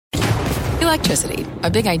Electricity, a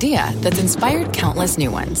big idea that's inspired countless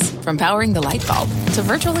new ones. From powering the light bulb to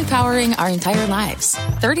virtually powering our entire lives.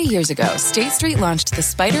 30 years ago, State Street launched the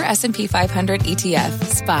SPDR S&P 500 ETF,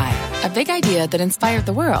 SPY. A big idea that inspired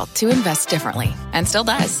the world to invest differently. And still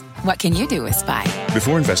does. What can you do with SPY?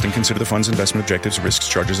 Before investing, consider the fund's investment objectives, risks,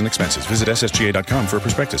 charges, and expenses. Visit ssga.com for a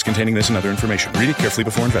prospectus containing this and other information. Read it carefully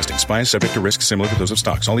before investing. SPY is subject to risks similar to those of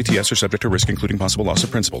stocks. All ETFs are subject to risk, including possible loss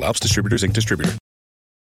of principal. Alps Distributors, Inc. Distributor.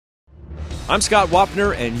 I'm Scott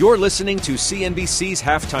Wapner, and you're listening to CNBC's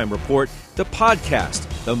Halftime Report, the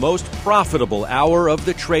podcast, the most profitable hour of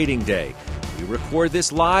the trading day. We record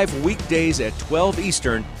this live weekdays at 12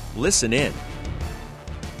 Eastern. Listen in.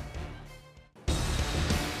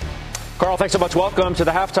 Carl, thanks so much. Welcome to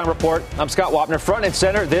the Halftime Report. I'm Scott Wapner. Front and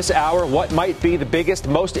center this hour, what might be the biggest,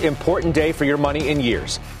 most important day for your money in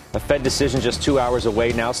years. A Fed decision just 2 hours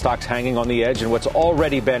away now, stocks hanging on the edge in what's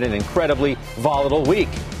already been an incredibly volatile week.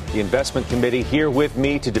 The investment committee here with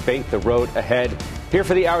me to debate the road ahead. Here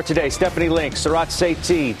for the hour today, Stephanie Link, Sarat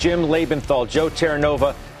Sethi, Jim Lebenthal, Joe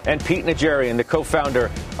Terranova, and Pete Najarian, the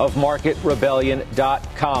co-founder of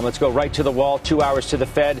MarketRebellion.com. Let's go right to the wall, 2 hours to the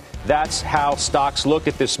Fed. That's how stocks look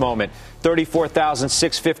at this moment.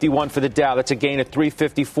 34,651 for the Dow. That's a gain of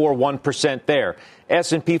 354, 1% there.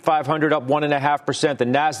 S&P 500 up 1.5%. The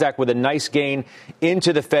NASDAQ with a nice gain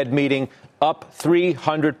into the Fed meeting, up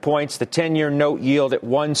 300 points. The 10-year note yield at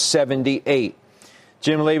 178.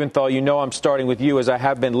 Jim Lebenthal, you know I'm starting with you, as I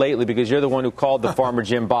have been lately, because you're the one who called the Farmer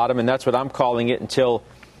Jim bottom, and that's what I'm calling it until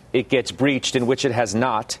it gets breached, in which it has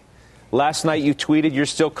not. Last night you tweeted you're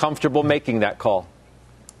still comfortable making that call.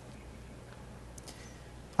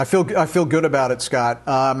 I feel good about it, Scott.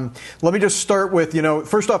 Let me just start with,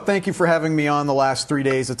 first off, thank you for having me on the last 3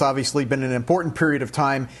 days. It's obviously been an important period of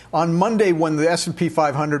time. On Monday, when the S&P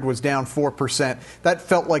 500 was down 4%, that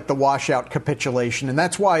felt like the washout capitulation, and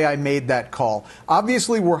that's why I made that call.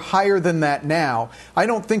 Obviously, we're higher than that now. I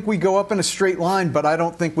don't think we go up in a straight line, but I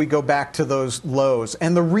don't think we go back to those lows.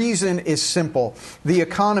 And the reason is simple. The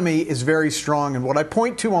economy is very strong, and what I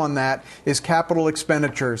point to on that is capital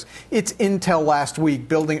expenditures. It's Intel last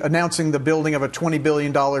week announcing the building of a $20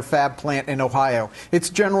 billion fab plant in Ohio. It's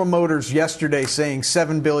General Motors yesterday saying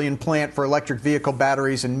 $7 billion plant for electric vehicle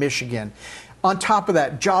batteries in Michigan. On top of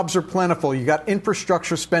that, jobs are plentiful. You got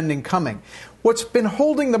infrastructure spending coming. What's been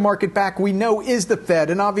holding the market back, we know, is the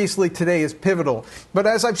Fed, and obviously today is pivotal. But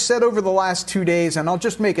as I've said over the last 2 days, and I'll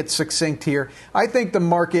just make it succinct here, I think the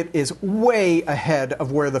market is way ahead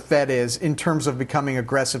of where the Fed is in terms of becoming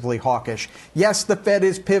aggressively hawkish. Yes, the Fed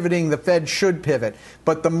is pivoting. The Fed should pivot.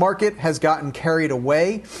 But the market has gotten carried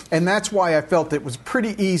away, and that's why I felt it was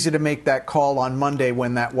pretty easy to make that call on Monday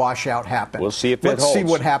when that washout happened. We'll see if it holds. Let's see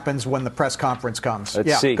what happens when the press conference comes.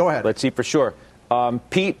 Let's see. Go ahead. Let's see for sure.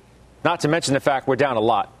 Pete, not to mention the fact we're down a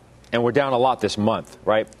lot, and we're down a lot this month,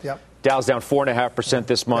 right? Yep. Dow's down 4.5%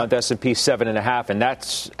 this month, Yep. S&P 7.5%, and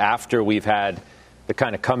that's after we've had the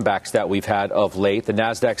kind of comebacks that we've had of late. The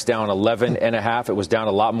NASDAQ's down 11.5%. It was down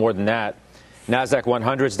a lot more than that. NASDAQ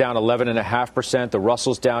 100's down 11.5%. The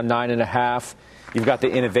Russell's down 9.5%. You've got the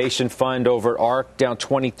Innovation Fund over at ARK down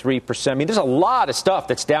 23%. I mean, there's a lot of stuff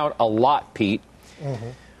that's down a lot, Pete,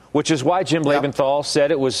 which is why Jim Lebenthal said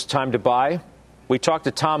it was time to buy. We talked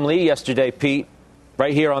to Tom Lee yesterday, Pete,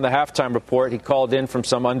 right here on the Halftime Report. He called in from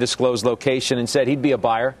some undisclosed location and said he'd be a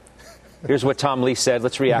buyer. Here's what Tom Lee said.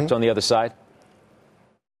 Let's react on the other side.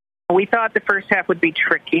 We thought the first half would be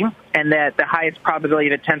tricky and that the highest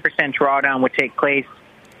probability of a 10% drawdown would take place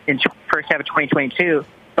in the first half of 2022,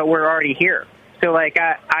 but we're already here. So,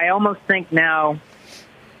 I almost think now,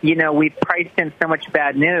 we've priced in so much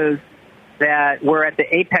bad news that we're at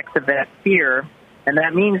the apex of that fear, and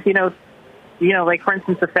that means, for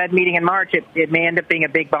instance, the Fed meeting in March, it may end up being a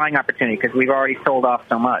big buying opportunity because we've already sold off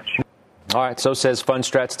so much. All right, so says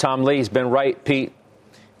FundStrat's Tom Lee. He's been right, Pete.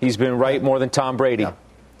 He's been right more than Tom Brady. Yeah.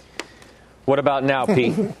 What about now,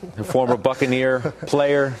 Pete? A former Buccaneer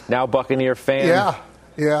player, now Buccaneer fan.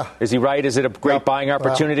 Yeah. Is he right? Is it a great buying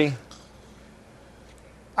opportunity?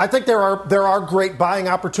 I think there are great buying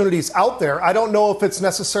opportunities out there. I don't know if it's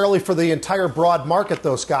necessarily for the entire broad market,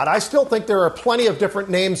 though, Scott. I still think there are plenty of different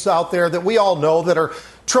names out there that we all know that are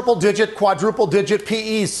triple-digit, quadruple-digit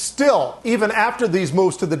PEs still, even after these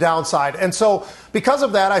moves to the downside. And so because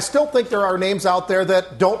of that, I still think there are names out there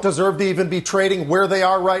that don't deserve to even be trading where they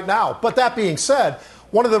are right now. But that being said,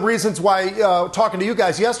 one of the reasons why talking to you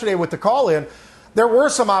guys yesterday with the call-in, there were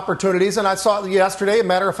some opportunities, and I saw yesterday, a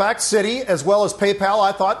matter of fact, Citi as well as PayPal,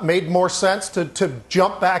 I thought made more sense to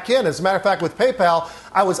jump back in. As a matter of fact, with PayPal,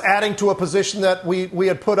 I was adding to a position that we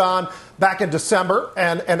had put on back in December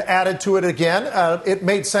and added to it again. It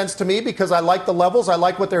made sense to me because I like the levels. I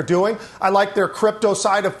like what they're doing. I like their crypto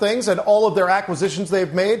side of things and all of their acquisitions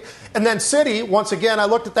they've made. And then Citi, once again, I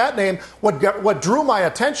looked at that name. What drew my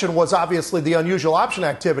attention was obviously the unusual option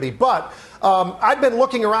activity. But I've been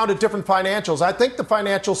looking around at different financials. I think the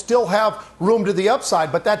financials still have room to the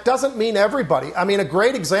upside, but that doesn't mean everybody. I mean, a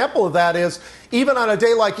great example of that is even on a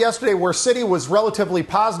day like yesterday where Citi was relatively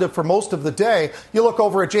positive for most of the day, you look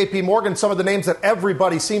over at J.P. Morgan, some of the names that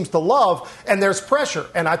everybody seems to love, and there's pressure.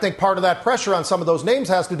 And I think part of that pressure on some of those names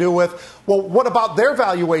has to do with, well, what about their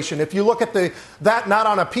valuation? If you look at that not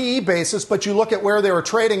on a PE basis, but you look at where they were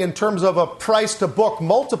trading in terms of a price to book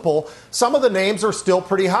multiple, some of the names are still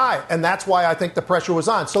pretty high. And that's why I think the pressure was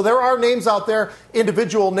on. So there are names out there,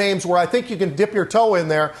 individual names, where I think you can dip your toe in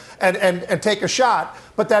there and take a shot.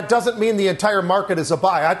 But that doesn't mean the entire market is a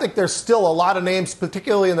buy. I think there's still a lot of names,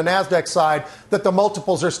 particularly in the NASDAQ side, that the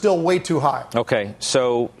multiples are still way too high. Okay.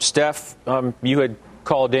 So, Steph, you had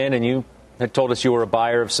called in and you had told us you were a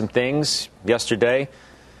buyer of some things yesterday.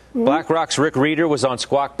 Mm-hmm. BlackRock's Rick Rieder was on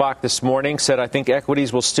Squawk Box this morning, said, I think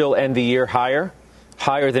equities will still end the year higher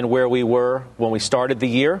than where we were when we started the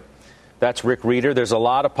year. That's Rick Rieder. There's a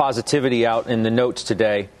lot of positivity out in the notes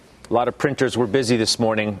today. A lot of printers were busy this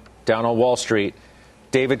morning down on Wall Street.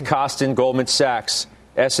 David Kostin, Goldman Sachs,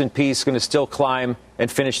 S&P is going to still climb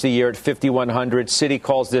and finish the year at 5,100. Citi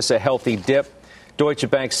calls this a healthy dip. Deutsche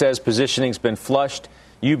Bank says positioning's been flushed.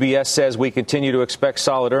 UBS says we continue to expect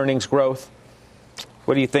solid earnings growth.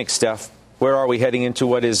 What do you think, Steph? Where are we heading into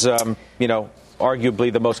what is,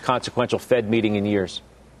 arguably the most consequential Fed meeting in years?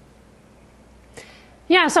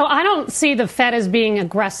 Yeah, so I don't see the Fed as being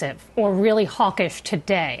aggressive or really hawkish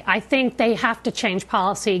today. I think they have to change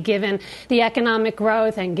policy given the economic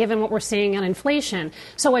growth and given what we're seeing on inflation.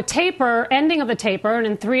 So a taper, ending of the taper, and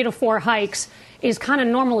in 3 to 4 hikes is kind of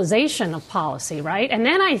normalization of policy, right? And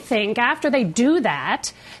then I think after they do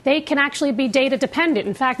that, they can actually be data dependent.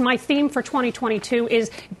 In fact, my theme for 2022 is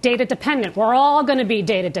data dependent. We're all going to be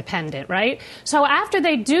data dependent, right? So after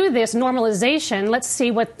they do this normalization, let's see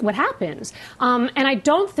what happens. And I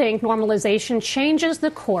don't think normalization changes the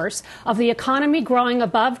course of the economy growing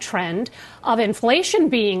above trend, of inflation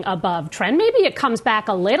being above trend. Maybe it comes back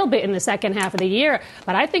a little bit in the second half of the year,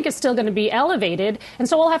 but I think it's still going to be elevated. And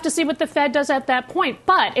so we'll have to see what the Fed does at that point.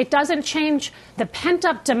 But it doesn't change the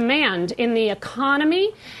pent-up demand in the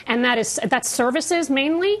economy, and that's services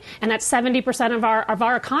mainly, and that's 70% of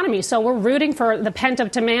our economy. So we're rooting for the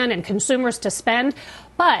pent-up demand and consumers to spend.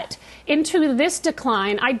 But into this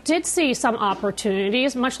decline, I did see some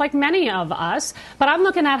opportunities, much like many of us. But I'm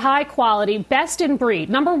looking at high quality, best in breed,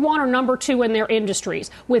 number 1 or number 2 in their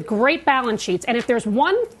industries, with great balance sheets. And if there's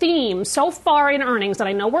one theme so far in earnings that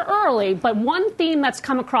I know we're early, but one theme that's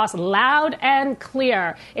come across loud and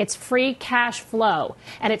clear, it's free cash flow.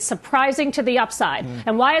 And it's surprising to the upside.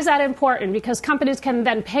 And why is that important? Because companies can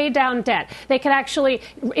then pay down debt. They can actually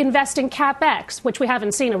invest in CapEx, which we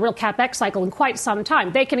haven't seen a real CapEx cycle in quite some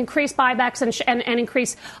time. They can increase buybacks and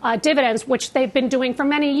increase dividends, which they've been doing for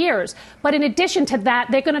many years. But in addition to that,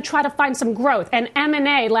 they're going to try to find some growth. And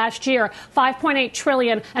M&A last year, $5.8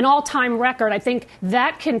 trillion, an all-time record. I think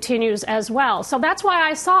that continues as well. So that's why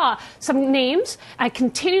I saw some names. I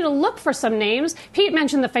continue to look for some names. Pete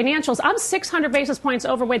mentioned the financials. I'm 600 basis points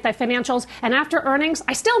overweight by financials. And after earnings,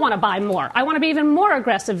 I still want to buy more. I want to be even more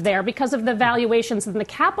aggressive there because of the valuations and the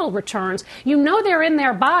capital returns. You know they're in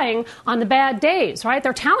there buying on the bad days, right?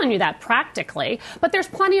 They're telling you that practically. But there's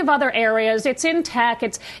plenty of other areas. It's in tech.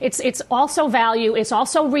 It's also value. It's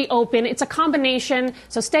also reopen. It's a combination.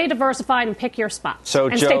 So stay diversified and pick your spot. Stay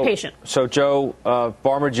patient. So, Joe,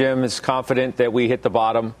 Farmer Jim is confident that we hit the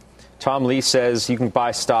bottom. Tom Lee says you can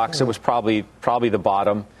buy stocks. It was probably the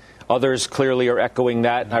bottom. Others clearly are echoing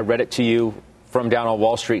that. I read it to you from down on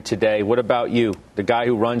Wall Street today. What about you, the guy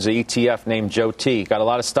who runs the ETF named Joe T? Got a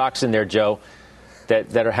lot of stocks in there, Joe,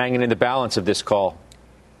 that are hanging in the balance of this call.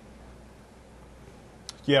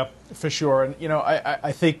 Yeah, for sure. And,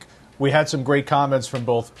 I think we had some great comments from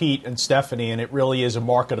both Pete and Stephanie, and it really is a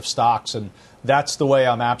market of stocks. And that's the way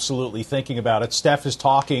I'm absolutely thinking about it. Steph is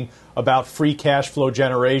talking about free cash flow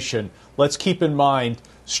generation. Let's keep in mind,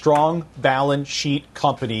 strong balance sheet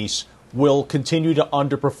companies will continue to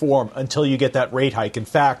underperform until you get that rate hike. In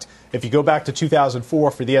fact, if you go back to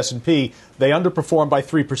 2004 for the S&P, they underperformed by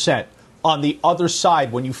 3%. On the other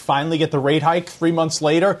side, when you finally get the rate hike 3 months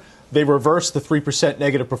later, they reverse the 3%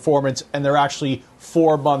 negative performance, and they're actually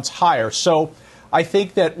 4 months higher. So I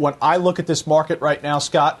think that when I look at this market right now,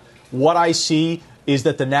 Scott, what I see is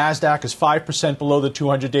that the NASDAQ is 5% below the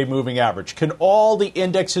 200-day moving average. Can all the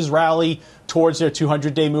indexes rally towards their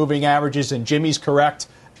 200-day moving averages? And Jimmy's correct.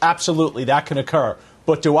 Absolutely, that can occur.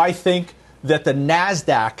 But do I think that the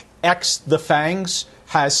NASDAQ, X the FANGs,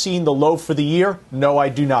 has seen the low for the year? No, I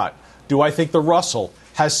do not. Do I think the Russell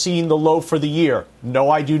has seen the low for the year? No,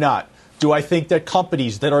 I do not. Do I think that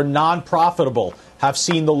companies that are non-profitable have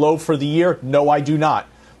seen the low for the year? No, I do not.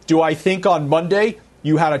 Do I think on Monday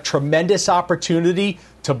you had a tremendous opportunity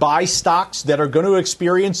to buy stocks that are going to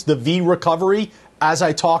experience the V recovery, as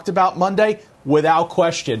I talked about Monday? Without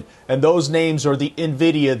question. And those names are the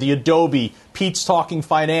NVIDIA, the Adobe, Pete's talking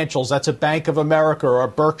financials. That's a Bank of America or a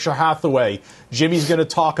Berkshire Hathaway. Jimmy's going to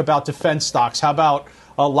talk about defense stocks. How about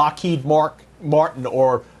Lockheed Martin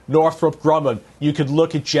or Northrop Grumman? You could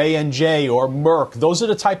look at J&J or Merck. Those are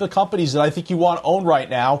the type of companies that I think you want to own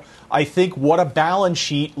right now. I think what a balance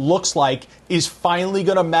sheet looks like is finally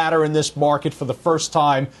going to matter in this market for the first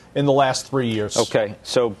time in the last 3 years. Okay,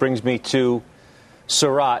 so brings me to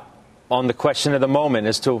Sarat on the question of the moment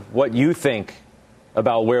as to what you think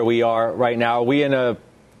about where we are right now. Are we in a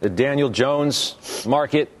Daniel Jones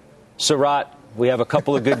market, Sarat? We have a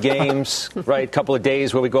couple of good games, right? A couple of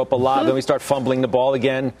days where we go up a lot, then we start fumbling the ball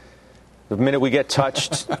again. The minute we get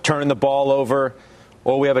touched, turning the ball over,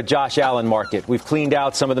 or we have a Josh Allen market. We've cleaned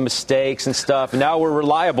out some of the mistakes and stuff. And now we're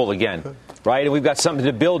reliable again, right? And we've got something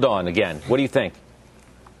to build on again. What do you think?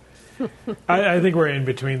 I think we're in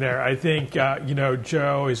between there. I think,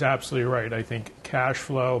 Joe is absolutely right. I think cash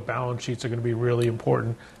flow, balance sheets are going to be really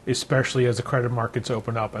important, especially as the credit markets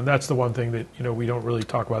open up. And that's the one thing that, we don't really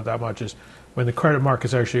talk about that much is when the credit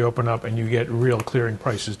markets actually open up and you get real clearing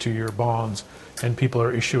prices to your bonds and people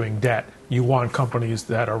are issuing debt, you want companies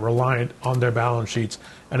that are reliant on their balance sheets.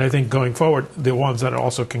 And I think going forward, the ones that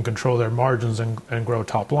also can control their margins and grow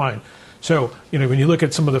top line. So, when you look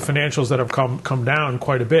at some of the financials that have come down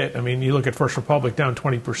quite a bit, I mean, you look at First Republic down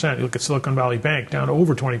 20%, you look at Silicon Valley Bank down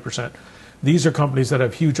over 20%. These are companies that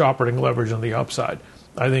have huge operating leverage on the upside.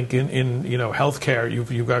 I think in healthcare,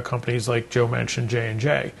 you've got companies like Joe mentioned,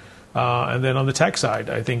 J&J. And then on the tech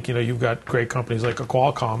side, I think, you've got great companies like a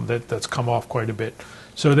Qualcomm that's come off quite a bit.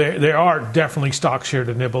 So there are definitely stocks here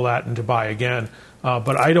to nibble at and to buy again.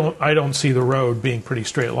 But I don't see the road being pretty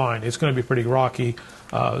straight line. It's going to be pretty rocky.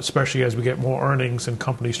 Especially as we get more earnings and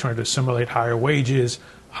companies trying to assimilate higher wages,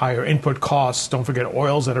 higher input costs. Don't forget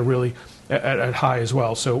oils that are really at high as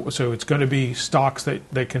well. So it's going to be stocks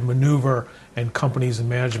that can maneuver and companies and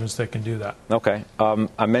managements that can do that. Okay.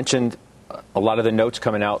 I mentioned a lot of the notes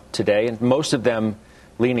coming out today, and most of them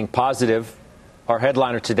leaning positive. Our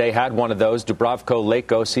headliner today had one of those, Dubravko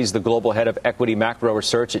Lakos. He's the global head of equity macro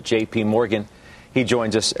research at J.P. Morgan. He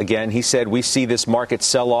joins us again. He said, we see this market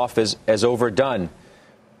sell-off as overdone.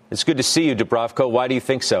 It's good to see you, Dubravko. Why do you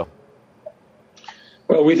think so?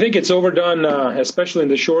 Well, we think it's overdone, especially in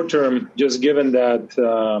the short term, just given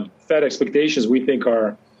that Fed expectations we think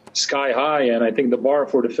are sky high. And I think the bar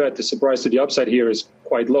for the Fed to surprise to the upside here is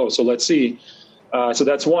quite low. So let's see. So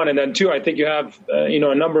that's one. And then two, I think you have, a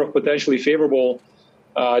number of potentially favorable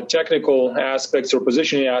technical aspects or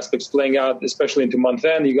positioning aspects playing out, especially into month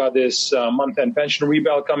end. You got this month end pension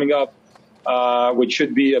rebound coming up. Which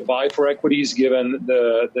should be a buy for equities given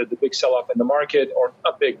the big sell-off in the market, or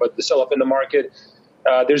not big, but the sell-off in the market.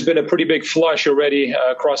 There's been a pretty big flush already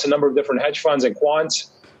across a number of different hedge funds and quants.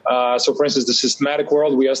 So, for instance, the systematic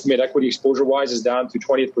world, we estimate equity exposure-wise is down to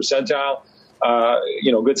 20th percentile,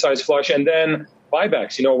 good size flush. And then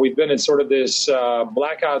buybacks. We've been in sort of this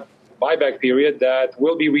blackout buyback period that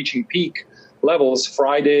will be reaching peak levels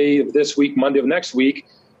Friday of this week, Monday of next week.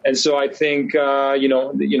 And so I think,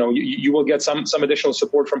 you will get some additional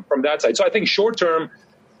support from that side. So I think short term,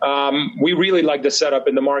 we really like the setup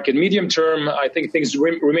in the market. Medium term, I think things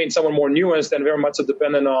remain somewhat more nuanced and very much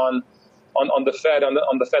dependent on the Fed, on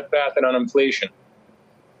the Fed path and on inflation.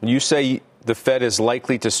 You say the Fed is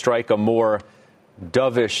likely to strike a more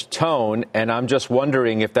dovish tone, and I'm just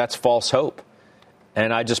wondering if that's false hope.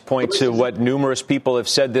 And I just point to what numerous people have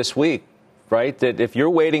said this week, right? That if you're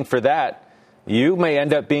waiting for that, you may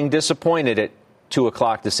end up being disappointed at 2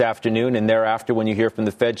 o'clock this afternoon and thereafter when you hear from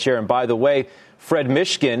the Fed chair. And by the way, Fred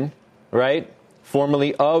Mishkin, right,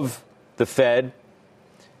 formerly of the Fed,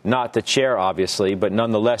 not the chair, obviously, but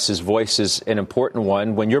nonetheless, his voice is an important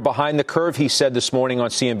one. When you're behind the curve, he said this morning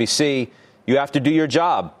on CNBC, you have to do your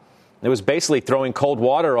job. It was basically throwing cold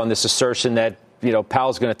water on this assertion that,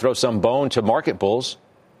 Powell's going to throw some bone to market bulls.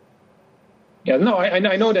 Yeah, no, I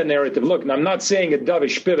know that narrative. Look, I'm not saying a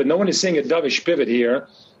dovish pivot. No one is saying a dovish pivot here.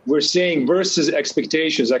 We're saying versus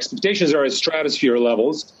expectations. Expectations are at stratosphere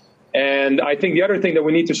levels. And I think the other thing that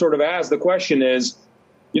we need to sort of ask the question is,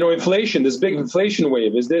 inflation, this big inflation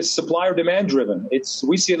wave, is this supply or demand driven?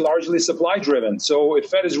 We see it largely supply driven. So if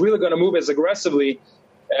Fed is really going to move as aggressively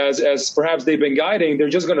as perhaps they've been guiding, they're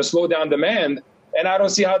just going to slow down demand. And I don't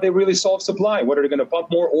see how they really solve supply. Whether they're going to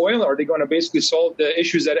pump more oil, or are they going to basically solve the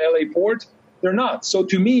issues at LA Port? They're not. So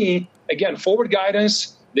to me, again, forward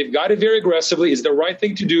guidance, they've got it very aggressively. It's the right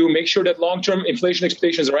thing to do. Make sure that long-term inflation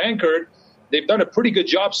expectations are anchored. They've done a pretty good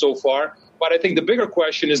job so far. But I think the bigger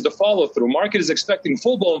question is the follow-through. Market is expecting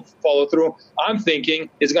full-blown follow-through. I'm thinking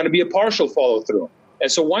it's going to be a partial follow-through.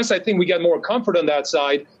 And so once I think we get more comfort on that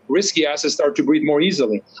side, risky assets start to breathe more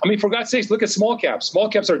easily. I mean, for God's sakes, look at small caps. Small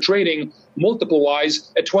caps are trading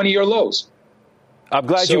multiple-wise at 20-year lows. I'm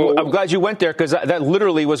glad you went there, because that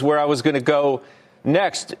literally was where I was going to go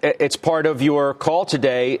next. It's part of your call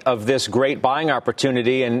today of this great buying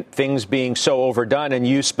opportunity and things being so overdone. And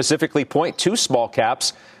you specifically point to small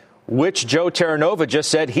caps, which Joe Terranova just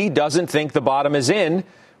said he doesn't think the bottom is in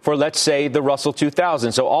for, let's say, the Russell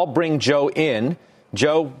 2000. So I'll bring Joe in.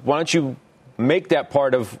 Joe, why don't you make that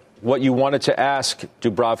part of what you wanted to ask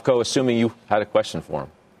Dubravko, assuming you had a question for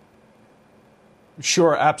him?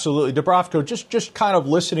 Sure, absolutely. Dubravko, just kind of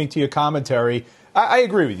listening to your commentary, I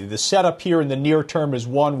agree with you. The setup here in the near term is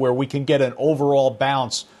one where we can get an overall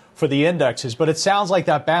bounce for the indexes, but it sounds like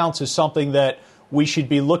that bounce is something that we should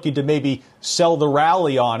be looking to maybe sell the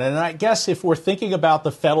rally on. And I guess if we're thinking about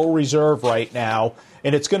the Federal Reserve right now,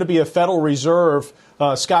 and it's going to be a Federal Reserve,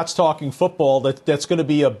 Scott's talking football, that's going to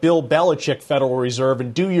be a Bill Belichick Federal Reserve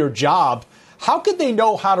and do your job, how could they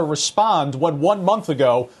know how to respond when 1 month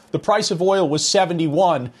ago the price of oil was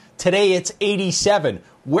 71, today it's 87?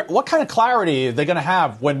 What kind of clarity are they going to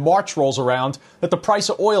have when March rolls around that the price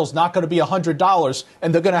of oil is not going to be $100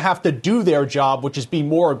 and they're going to have to do their job, which is be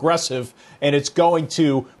more aggressive, and it's going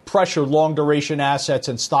to pressure long-duration assets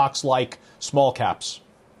and stocks like small caps?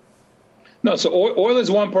 No, so oil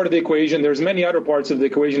is one part of the equation. There's many other parts of the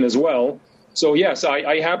equation as well. So, yes,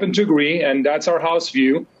 I happen to agree, and that's our house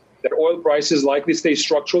view, that oil prices likely stay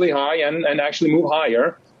structurally high and actually move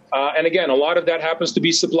higher. And again, a lot of that happens to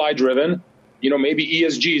be supply-driven. You know, maybe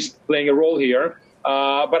ESG is playing a role here.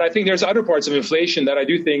 But I think there's other parts of inflation that I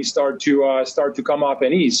do think start to come up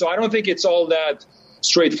and ease. So I don't think it's all that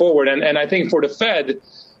straightforward. And I think for the Fed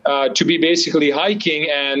to be basically hiking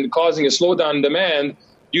and causing a slowdown in demand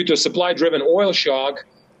due to a supply-driven oil shock,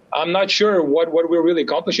 I'm not sure what we're really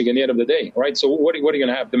accomplishing at the end of the day, right? So what are you going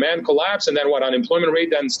to have? Demand collapse, and then what? Unemployment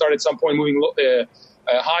rate then start at some point moving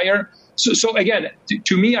higher. So again,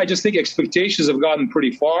 to me, I just think expectations have gotten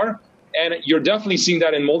pretty far. And you're definitely seeing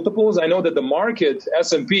that in multiples. I know that the market,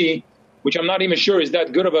 S&P, which I'm not even sure is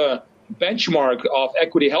that good of a benchmark of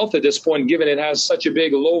equity health at this point, given it has such a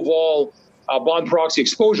big low-vol bond proxy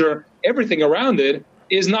exposure, everything around it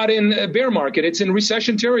is not in a bear market. It's in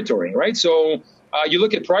recession territory, right? So you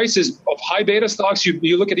look at prices of high beta stocks.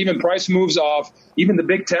 You look at even price moves of even the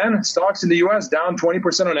Big 10 stocks in the U.S. down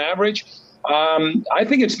 20% on average. I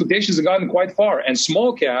think expectations have gotten quite far. And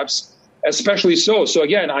small caps, especially so. So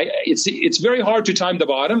again, it's very hard to time the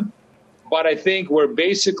bottom, but I think we're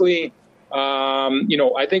basically,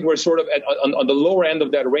 I think we're sort of on the lower end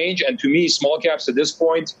of that range. And to me, small caps at this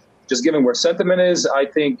point, just given where sentiment is, I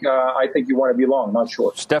think you want to be long, not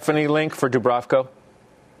short. Stephanie Link for Dubravko.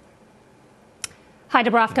 Hi,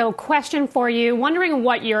 Dubravko. Question for you. Wondering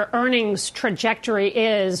what your earnings trajectory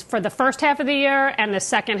is for the first half of the year and the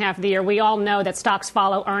second half of the year. We all know that stocks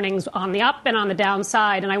follow earnings on the up and on the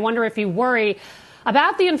downside. And I wonder if you worry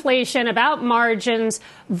about the inflation, about margins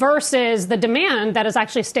versus the demand that has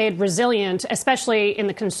actually stayed resilient, especially on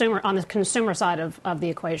the consumer side of the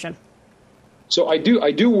equation. So I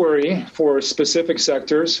do worry for specific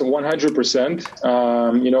sectors,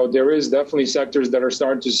 100%. There is definitely sectors that are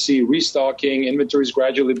starting to see restocking, inventories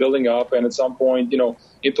gradually building up, and at some point,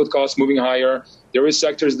 input costs moving higher. There is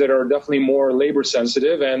sectors that are definitely more labor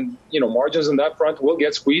sensitive, and margins on that front will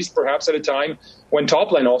get squeezed perhaps at a time when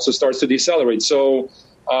top line also starts to decelerate. So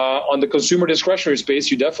on the consumer discretionary space,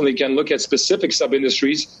 you definitely can look at specific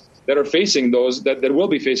sub-industries that are facing those, that will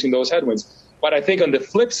be facing those headwinds. But I think on the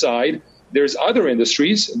flip side, there's other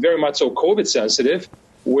industries, very much so COVID sensitive,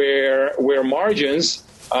 where margins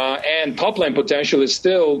and top line potential is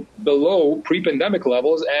still below pre-pandemic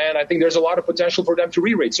levels. And I think there's a lot of potential for them to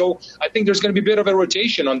re-rate. So I think there's going to be a bit of a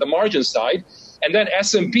rotation on the margin side. And then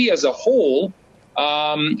S&P as a whole,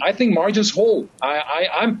 I think margins hold.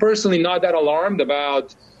 I'm personally not that alarmed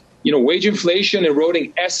about, wage inflation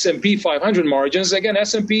eroding S&P 500 margins. Again,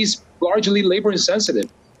 S&P is largely labor insensitive.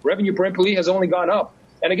 Revenue per employee has only gone up.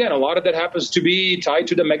 And again, a lot of that happens to be tied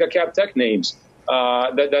to the mega cap tech names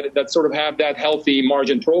that sort of have that healthy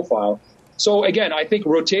margin profile. So again, I think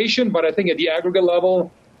rotation, but I think at the aggregate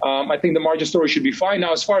level, I think the margin story should be fine.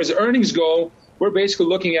 Now, as far as earnings go, we're basically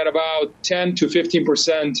looking at about 10 to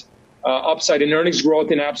 15% upside in earnings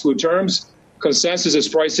growth in absolute terms. Consensus is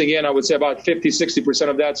pricing in, I would say, about 50-60%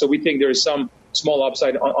 of that. So we think there is some small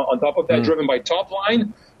upside on top of that, driven by top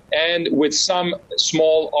line and with some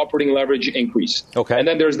small operating leverage increase. Okay. And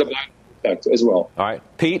then there's the black effect as well. All right.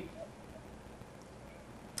 Pete?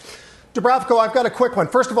 Dubravko, I've got a quick one.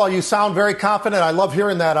 First of all, you sound very confident. I love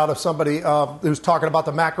hearing that out of somebody who's talking about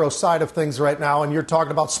the macro side of things right now, and you're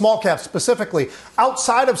talking about small caps specifically.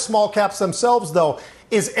 Outside of small caps themselves, though,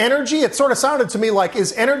 is energy, it sort of sounded to me like,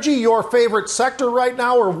 is energy your favorite sector right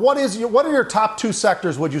now, or what are your top two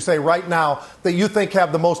sectors, would you say, right now that you think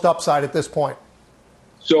have the most upside at this point?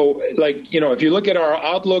 So, if you look at our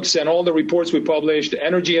outlooks and all the reports we published,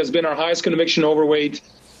 energy has been our highest conviction overweight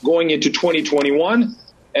going into 2021.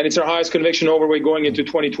 And it's our highest conviction overweight going into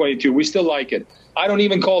 2022. We still like it. I don't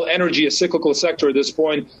even call energy a cyclical sector at this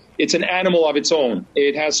point. It's an animal of its own.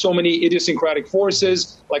 It has so many idiosyncratic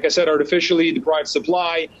forces. Like I said, artificially deprived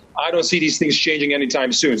supply. I don't see these things changing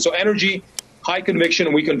anytime soon. So energy, high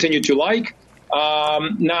conviction, we continue to like.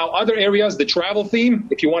 Now, other areas, the travel theme,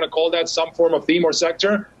 if you want to call that some form of theme or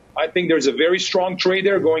sector, I think there's a very strong trade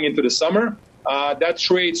there going into the summer. That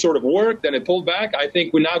trade sort of worked, then it pulled back. I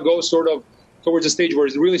think we now go sort of towards a stage where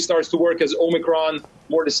it really starts to work as Omicron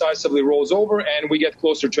more decisively rolls over and we get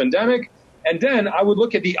closer to endemic. And then I would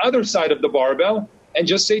look at the other side of the barbell and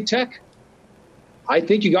just say tech. I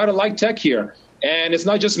think you got to like tech here. And it's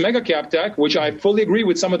not just mega cap tech, which I fully agree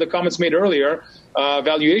with some of the comments made earlier.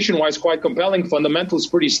 Valuation-wise, quite compelling. Fundamentals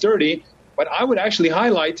pretty sturdy. But I would actually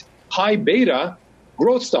highlight high beta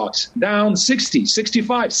growth stocks down 60,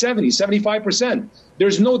 65, 70, 75%.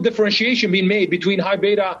 There's no differentiation being made between high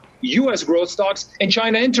beta U.S. growth stocks and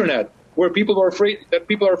China Internet, where people are afraid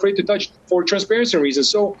to touch for transparency reasons.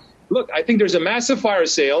 So, look, I think there's a massive fire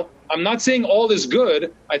sale. I'm not saying all is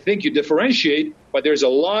good. I think you differentiate, but there's a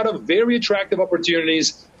lot of very attractive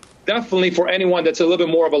opportunities, definitely for anyone that's a little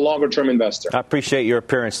bit more of a longer-term investor. I appreciate your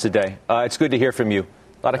appearance today. It's good to hear from you.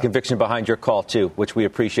 A lot of conviction behind your call, too, which we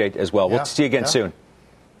appreciate as well. We'll see you again soon.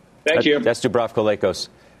 Thank you. That's Dubravko Lakos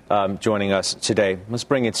joining us today. Let's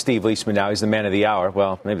bring in Steve Leisman now. He's the man of the hour.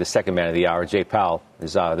 Well, maybe the second man of the hour. Jay Powell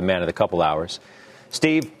is the man of the couple hours.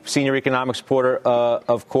 Steve, senior economics reporter,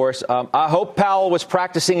 of course. I hope Powell was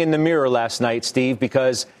practicing in the mirror last night, Steve,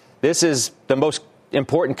 because this is the most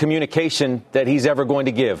important communication that he's ever going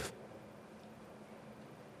to give.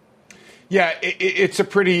 Yeah, it's a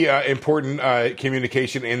pretty important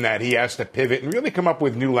communication in that he has to pivot and really come up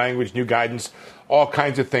with new language, new guidance, all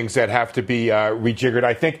kinds of things that have to be rejiggered.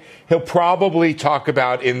 I think he'll probably talk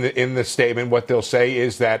about in the statement what they'll say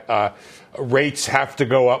is that rates have to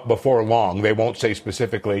go up before long. They won't say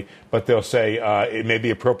specifically, but they'll say it may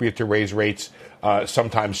be appropriate to raise rates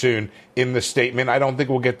sometime soon in the statement. I don't think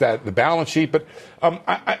we'll get that the balance sheet, but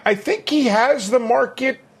I think he has the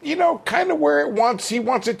market, kind of where he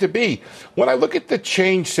wants it to be. When I look at the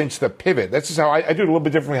change since the pivot, this is how I do it a little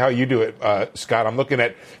bit differently how you do it, Scott. I'm looking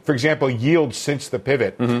at, for example, yield since the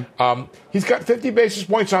pivot. Mm-hmm. He's got 50 basis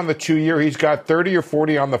points on the 2-year. He's got 30 or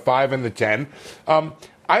 40 on the 5 and the 10.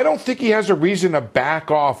 I don't think he has a reason to back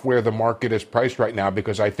off where the market is priced right now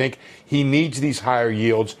because I think he needs these higher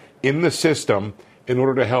yields in the system in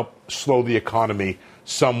order to help slow the economy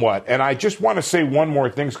somewhat. And I just want to say one more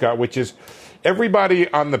thing, Scott, which is everybody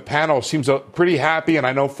on the panel seems pretty happy, and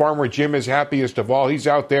I know Farmer Jim is happiest of all. He's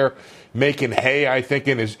out there making hay, I think,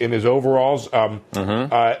 in his overalls. But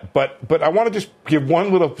I want to just give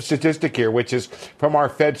one little statistic here, which is from our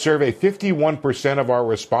Fed survey. 51% of our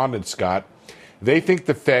respondents, Scott, they think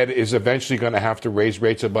the Fed is eventually going to have to raise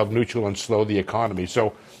rates above neutral and slow the economy.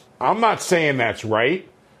 So I'm not saying that's right.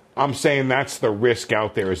 I'm saying that's the risk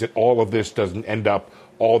out there, is that all of this doesn't end up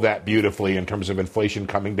all that beautifully in terms of inflation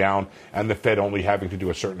coming down and the Fed only having to do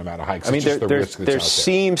a certain amount of hikes. I mean, there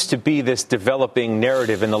seems to be this developing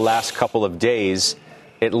narrative in the last couple of days,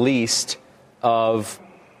 at least, of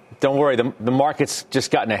don't worry, the market's just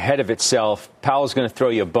gotten ahead of itself. Powell's going to throw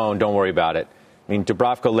you a bone. Don't worry about it. I mean,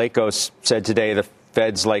 Dubravko Lakos said today the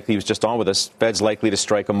Fed's likely, he was just on with us, Fed's likely to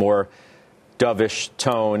strike a more dovish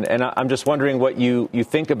tone. And I'm just wondering what you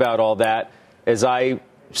think about all that. As I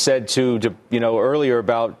said to earlier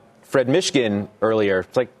about Fred Mishkin earlier,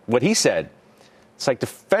 it's like what he said. It's like the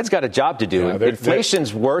Fed's got a job to do. Yeah,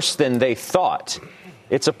 inflation's worse than they thought.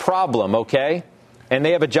 It's a problem, okay? And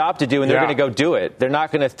they have a job to do, and they're going to go do it. They're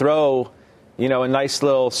not going to throw, a nice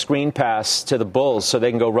little screen pass to the Bulls so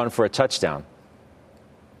they can go run for a touchdown.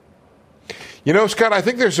 Scott, I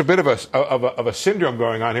think there's a bit of a syndrome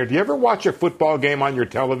going on here. Do you ever watch a football game on your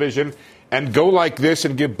television and go like this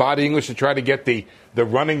and give body English to try to get the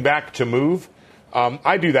running back to move?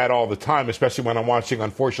 I do that all the time, especially when I'm watching,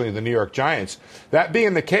 unfortunately, the New York Giants. That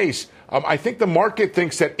being the case, I think the market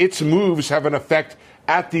thinks that its moves have an effect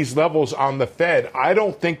at these levels on the Fed. I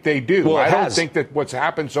don't think they do. Well, I don't think that what's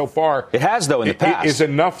happened so far it has, though, in the past, is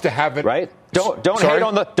enough to have it. Right? Don't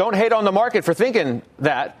hate on the market for thinking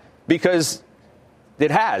that, because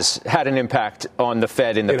it has had an impact on the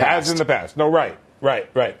Fed in the past. It has in the past. No, right.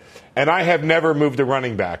 And I have never moved a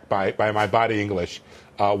running back by my body English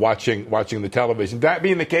watching the television. That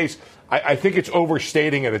being the case, I think it's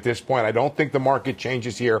overstating it at this point. I don't think the market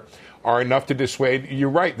changes here are enough to dissuade. You're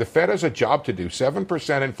right. The Fed has a job to do.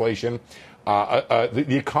 7% inflation.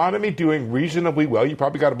 The economy doing reasonably well. You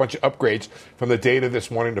probably got a bunch of upgrades from the data this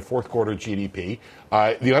morning to fourth quarter GDP.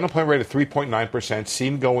 The unemployment rate of 3.9%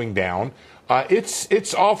 seen going down.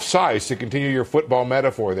 It's off size, to continue your football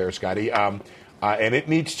metaphor there, Scotty. And it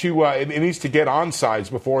needs to get on sides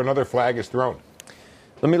before another flag is thrown.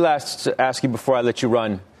 Let me ask you before I let you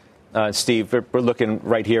run, Steve. We're looking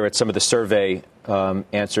right here at some of the survey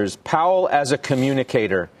answers. Powell as a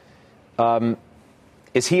communicator,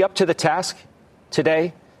 is he up to the task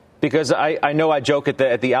today? Because I know I joke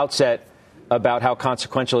at the outset about how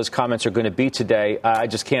consequential his comments are going to be today. I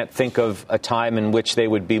just can't think of a time in which they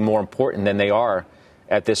would be more important than they are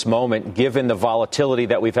at this moment, given the volatility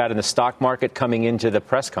that we've had in the stock market coming into the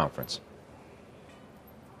press conference.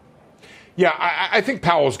 Yeah, I think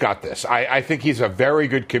Powell's got this. I think he's a very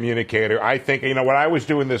good communicator. I think, what I was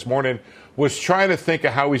doing this morning was trying to think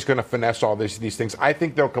of how he's going to finesse all these things. I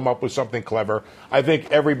think they'll come up with something clever. I think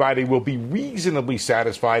everybody will be reasonably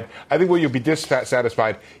satisfied. I think where you'll be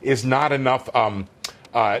dissatisfied is not enough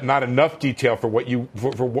detail for what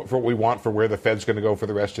we want for where the Fed's going to go for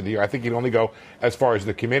the rest of the year. I think he'd only go as far as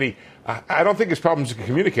the committee. I don't think his problem is a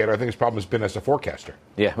communicator. I think his problem has been as a forecaster.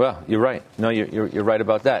 Yeah, well, you're right. No, you're right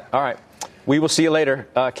about that. All right. We will see you later.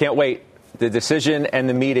 Can't wait. The decision and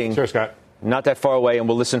the meeting. Sure, Scott. Not that far away, and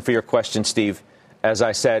we'll listen for your questions, Steve. As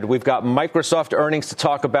I said, we've got Microsoft earnings to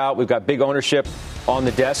talk about. We've got big ownership on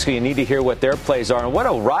the desk, so you need to hear what their plays are. And what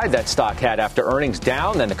a ride that stock had after earnings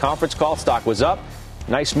down. Then the conference call, stock was up.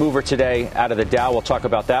 Nice mover today out of the Dow. We'll talk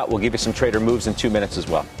about that. We'll give you some trader moves in 2 minutes as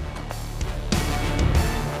well.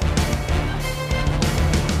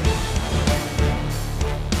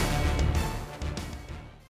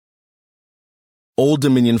 Old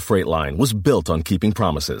Dominion Freight Line was built on keeping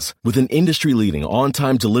promises. With an industry-leading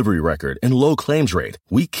on-time delivery record and low claims rate,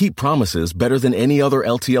 we keep promises better than any other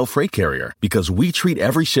LTL freight carrier because we treat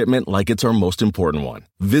every shipment like it's our most important one.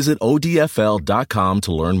 Visit odfl.com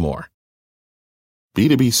to learn more.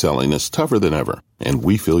 B2B selling is tougher than ever, and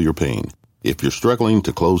we feel your pain. If you're struggling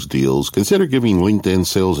to close deals, consider giving LinkedIn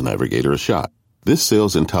Sales Navigator a shot. This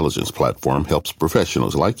sales intelligence platform helps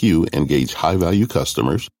professionals like you engage high-value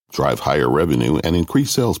customers, drive higher revenue, and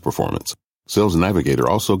increase sales performance. Sales Navigator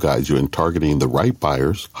also guides you in targeting the right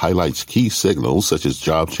buyers, highlights key signals such as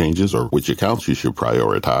job changes or which accounts you should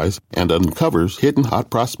prioritize, and uncovers hidden hot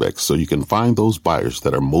prospects so you can find those buyers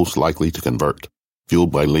that are most likely to convert.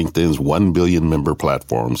 Fueled by LinkedIn's 1 billion member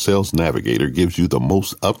platform, Sales Navigator gives you the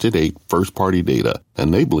most up-to-date first-party data,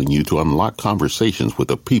 enabling you to unlock conversations with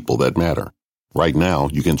the people that matter. Right now,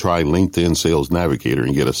 you can try LinkedIn Sales Navigator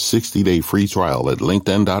and get a 60-day free trial at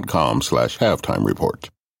linkedin.com/halftime report.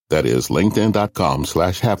 That is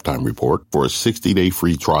linkedin.com/halftime report for a 60-day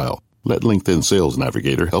free trial. Let LinkedIn Sales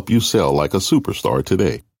Navigator help you sell like a superstar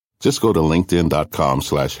today. Just go to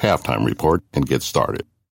linkedin.com/halftime report and get started.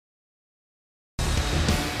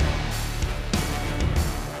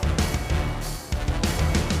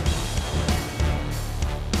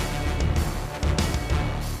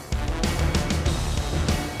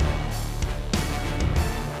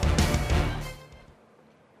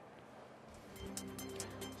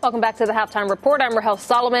 Welcome back to the Halftime Report. I'm Rahel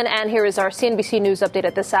Solomon, and here is our CNBC News update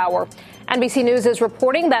at this hour. NBC News is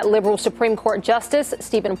reporting that liberal Supreme Court Justice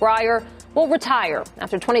Stephen Breyer will retire.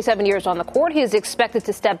 After 27 years on the court, he is expected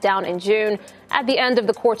to step down in June at the end of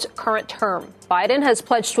the court's current term. Biden has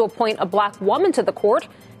pledged to appoint a black woman to the court.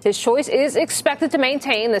 His choice is expected to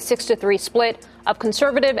maintain the 6-3 split of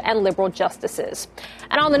conservative and liberal justices.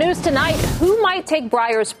 And on the news tonight, who might take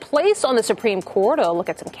Breyer's place on the Supreme Court? A look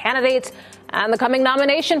at some candidates and the coming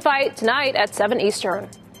nomination fight tonight at 7 Eastern.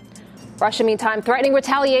 Russia, meantime, threatening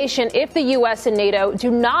retaliation if the U.S. and NATO do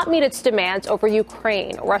not meet its demands over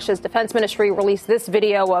Ukraine. Russia's defense ministry released this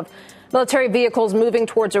video of military vehicles moving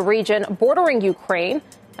towards a region bordering Ukraine.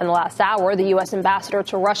 In the last hour, the U.S. ambassador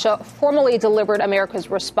to Russia formally delivered America's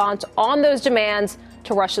response on those demands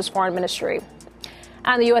to Russia's foreign ministry.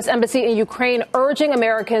 And the U.S. Embassy in Ukraine urging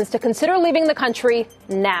Americans to consider leaving the country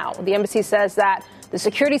now. The embassy says that the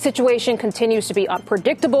security situation continues to be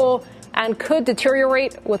unpredictable. and could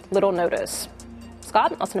deteriorate with little notice.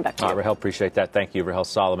 Scott, I'll send it back to you. All right, Rahel, appreciate that. Thank you, Rahel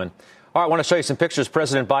Solomon. All right, I want to show you some pictures.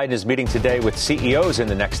 President Biden is meeting today with CEOs in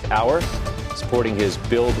the next hour, supporting his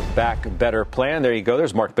Build Back Better plan. There you go.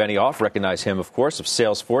 There's Mark Benioff. Recognize him, of course, of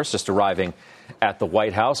Salesforce, just arriving at the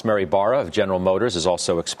White House. Mary Barra of General Motors is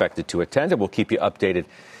also expected to attend, and we'll keep you updated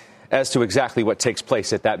as to exactly what takes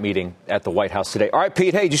place at that meeting at the White House today. All right,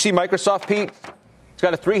 Pete. Hey, did you see Microsoft, Pete? It's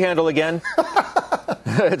got a 3 handle again.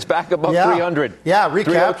 It's back above 300. Yeah,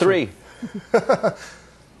 recaptured. 303.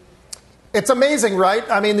 It's amazing, right?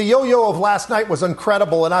 I mean, the yo-yo of last night was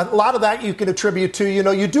incredible, and a lot of that you can attribute to,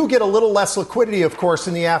 you do get a little less liquidity, of course,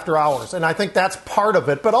 in the after hours, and I think that's part of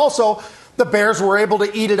it. But also, the Bears were able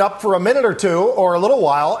to eat it up for a minute or two or a little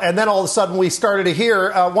while, and then all of a sudden we started to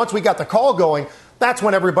hear, once we got the call going, that's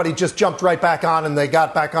when everybody just jumped right back on and they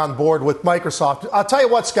got back on board with Microsoft. I'll tell you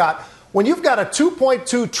what, Scott, when you've got a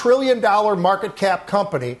 $2.2 trillion market cap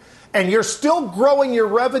company and you're still growing your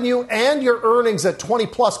revenue and your earnings at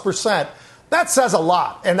 20+%, that says a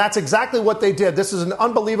lot, and that's exactly what they did. This is an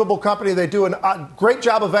unbelievable company. They do a great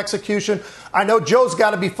job of execution. I know Joe's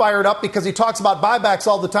got to be fired up because he talks about buybacks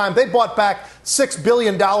all the time. They bought back $6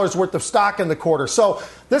 billion worth of stock in the quarter. So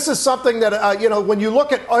this is something that, when you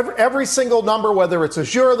look at every single number, whether it's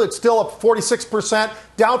Azure that's still up 46%,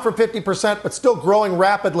 down from 50%, but still growing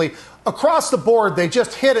rapidly, across the board, they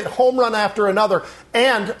just hit it home run after another.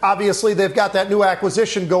 And obviously, they've got that new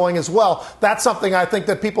acquisition going as well. That's something I think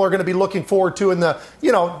that people are going to be looking forward to in the,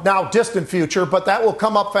 now distant future, but that will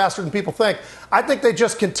come up faster than people think. I think they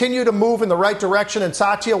just continue to move in the right direction. And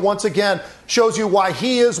Satya, once again, shows you why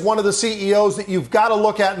he is one of the CEOs that you've got to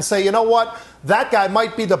look at and say, you know what? That guy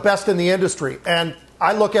might be the best in the industry. And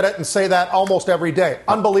I look at it and say that almost every day.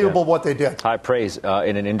 Unbelievable what they did. High praise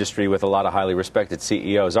in an industry with a lot of highly respected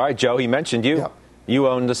CEOs. All right, Joe, he mentioned you. Yep. You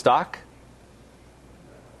own the stock?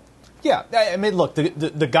 Yeah, I mean, look,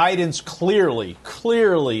 the guidance clearly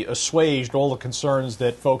assuaged all the concerns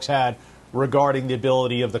that folks had regarding the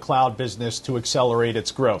ability of the cloud business to accelerate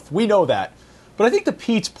its growth. We know that. But I think to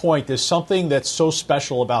Pete's point, there's something that's so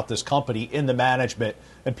special about this company in the management,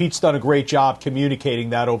 and Pete's done a great job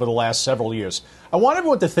communicating that over the last several years. I want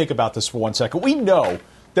everyone to think about this for 1 second. We know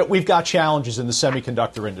that we've got challenges in the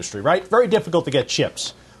semiconductor industry, right? Very difficult to get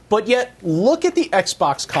chips. But yet, look at the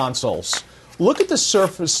Xbox consoles. Look at the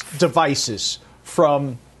Surface devices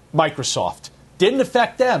from Microsoft. Didn't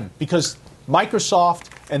affect them because Microsoft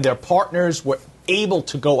and their partners were able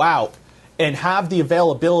to go out and have the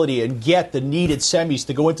availability and get the needed semis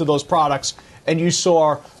to go into those products. And you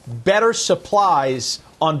saw better supplies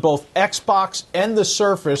on both Xbox and the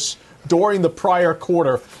Surface during the prior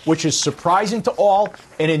quarter, which is surprising to all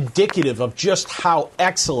and indicative of just how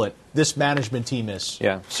excellent this management team is.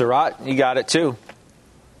 Yeah. Sarat, you got it too.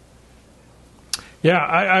 Yeah,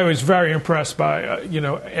 I was very impressed by,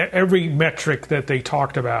 every metric that they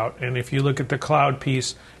talked about. And if you look at the cloud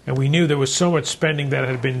piece, and we knew there was so much spending that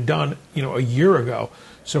had been done, a year ago.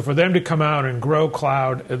 So for them to come out and grow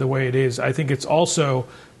cloud the way it is, I think it's also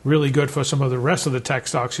really good for some of the rest of the tech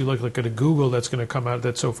stocks. You look at a Google that's going to come out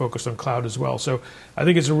that's so focused on cloud as well. So I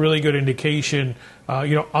think it's a really good indication,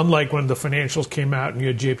 unlike when the financials came out and you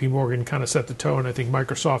had JP Morgan kind of set the tone, I think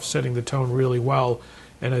Microsoft's setting the tone really well.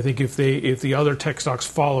 And I think if the other tech stocks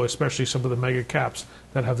follow, especially some of the mega caps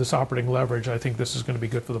that have this operating leverage, I think this is going to be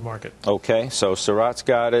good for the market. Okay, so Sarat's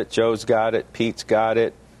got it, Joe's got it, Pete's got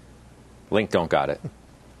it, Link don't got it.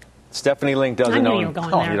 Stephanie Link doesn't own.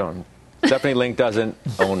 You don't. Stephanie Link doesn't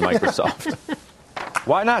own Microsoft.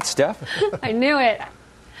 Why not, Steph? I knew it.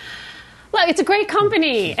 Well, it's a great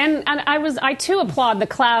company, and I too applaud the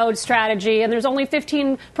cloud strategy. And there's only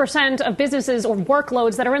 15% of businesses or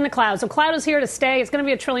workloads that are in the cloud. So cloud is here to stay. It's going to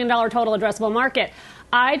be $1 trillion total addressable market.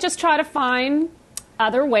 I just try to find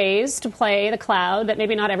other ways to play the cloud that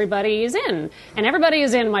maybe not everybody is in. And everybody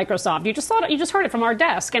is in Microsoft. You just heard it from our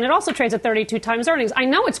desk. And it also trades at 32 times earnings. I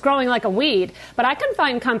know it's growing like a weed, but I can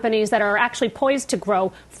find companies that are actually poised to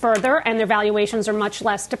grow further, and their valuations are much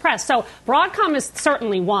less depressed. So Broadcom is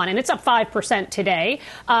certainly one, and it's up 5% today.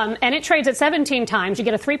 And it trades at 17 times. You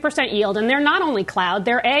get a 3% yield. And they're not only cloud,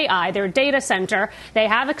 they're AI, they're data center. They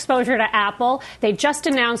have exposure to Apple. They just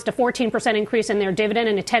announced a 14% increase in their dividend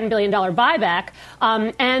and a $10 billion buyback.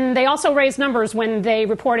 And they also raised numbers when they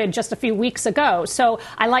reported just a few weeks ago. So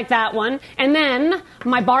I like that one. And then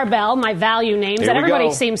my barbell, my value names that everybody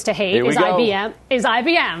seems to hate is IBM.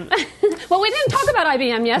 Well, we didn't talk about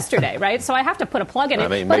IBM yesterday, right? So I have to put a plug in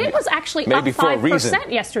it. But it was actually up 5%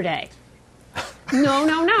 yesterday. No,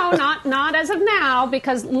 not as of now,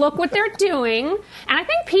 because look what they're doing. And I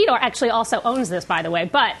think Pete actually also owns this, by the way.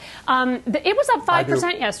 But it was up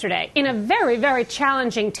 5% yesterday in a very, very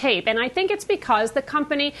challenging tape. And I think it's because the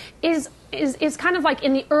company is kind of like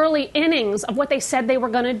in the early innings of what they said they were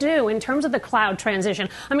going to do in terms of the cloud transition.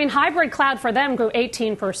 I mean, hybrid cloud for them grew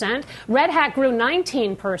 18%. Red Hat grew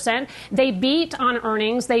 19%. They beat on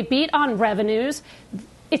earnings. They beat on revenues.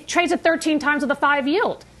 It trades at 13 times with a 5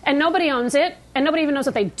 yield. And nobody owns it, and nobody even knows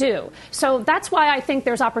what they do. So that's why I think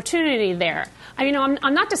there's opportunity there. I'm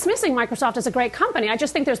not dismissing Microsoft as a great company. I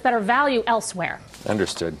just think there's better value elsewhere.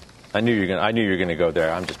 Understood. I knew you were going to go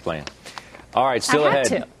there. I'm just playing. All right, still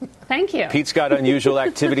ahead. I had to. Thank you. Pete's got unusual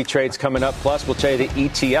activity trades coming up. Plus, we'll tell you the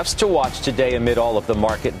ETFs to watch today amid all of the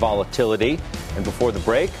market volatility. And before the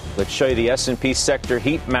break, let's show you the S&P sector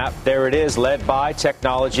heat map. There it is, led by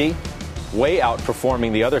technology, way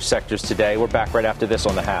outperforming the other sectors today. We're back right after this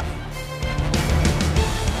on The Half.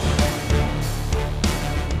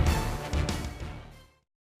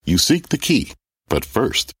 You seek the key, but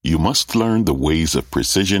first, you must learn the ways of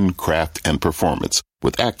precision, craft, and performance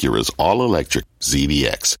with Acura's all-electric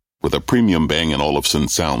ZDX. With a premium Bang & Olufsen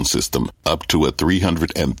sound system up to a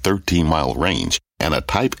 313-mile range and a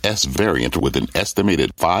Type S variant with an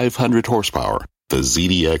estimated 500 horsepower, the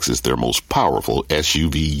ZDX is their most powerful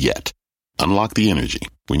SUV yet. Unlock the energy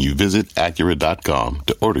when you visit Acura.com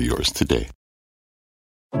to order yours today.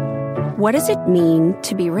 What does it mean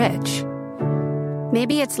to be rich?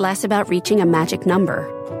 Maybe it's less about reaching a magic number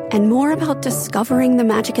and more about discovering the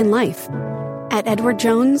magic in life. At Edward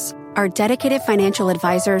Jones, our dedicated financial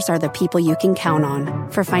advisors are the people you can count on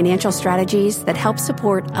for financial strategies that help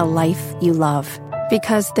support a life you love.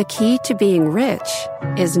 Because the key to being rich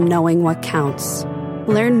is knowing what counts.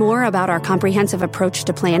 Learn more about our comprehensive approach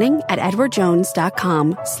to planning at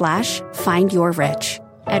edwardjones.com/findyourrich.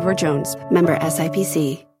 Edward Jones, member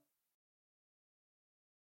SIPC.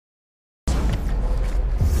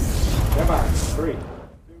 Come on, 3.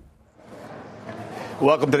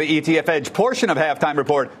 Welcome to the ETF Edge portion of Halftime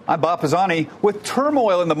Report. I'm Bob Pisani. With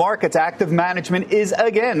turmoil in the markets, active management is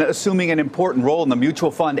again assuming an important role in the mutual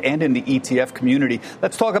fund and in the ETF community.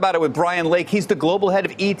 Let's talk about it with Brian Lake. He's the global head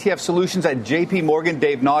of ETF solutions at JP Morgan.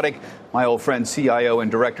 Dave Noddick, my old friend, CIO and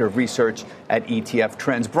director of research at ETF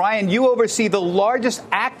Trends. Brian, you oversee the largest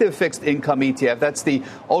active fixed income ETF. That's the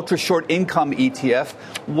ultra short income ETF.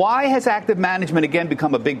 Why has active management again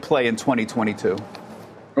become a big play in 2022?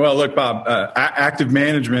 Well, look, Bob, active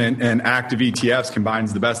management and active ETFs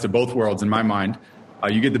combines the best of both worlds in my mind.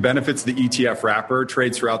 You get the benefits of the ETF wrapper,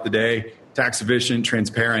 trades throughout the day, tax efficient,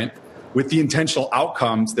 transparent, with the intentional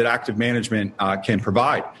outcomes that active management can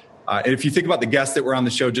provide. And if you think about the guests that were on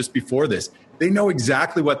the show just before this, they know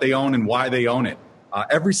exactly what they own and why they own it.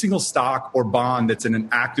 Every single stock or bond that's in an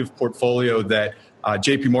active portfolio that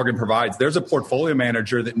JP Morgan provides, there's a portfolio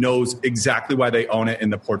manager that knows exactly why they own it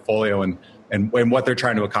in the portfolio and what they're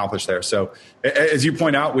trying to accomplish there. So as you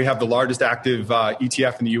point out, we have the largest active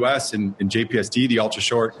ETF in the U.S. in JPST, the ultra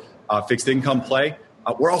short fixed income play.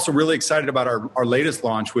 We're also really excited about our latest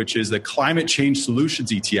launch, which is the Climate Change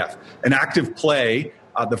Solutions ETF, an active play,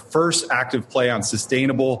 the first active play on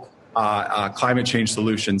sustainable climate change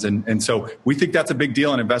solutions. And so we think that's a big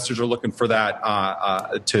deal, and investors are looking for that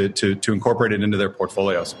to incorporate it into their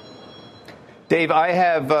portfolios. Dave, I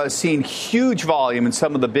have seen huge volume in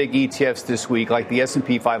some of the big ETFs this week, like the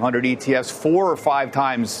S&P 500 ETFs, 4 or 5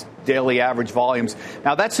 times daily average volumes.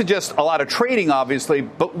 Now, that suggests a lot of trading, obviously,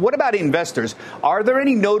 but what about investors? Are there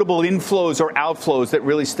any notable inflows or outflows that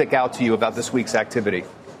really stick out to you about this week's activity?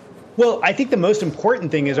 Well, I think the most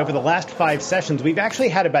important thing is over the last 5 sessions, we've actually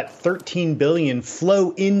had about $13 billion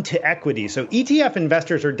flow into equity. So ETF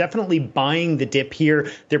investors are definitely buying the dip here.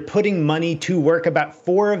 They're putting money to work. About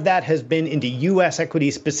 4 of that has been into U.S.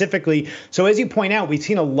 equity specifically. So as you point out, we've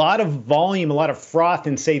seen a lot of volume, a lot of froth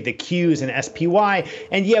in, say, the Qs and SPY.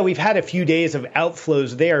 And yeah, we've had a few days of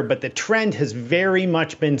outflows there, but the trend has very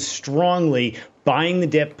much been strongly buying the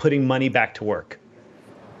dip, putting money back to work.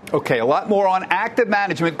 Okay, a lot more on active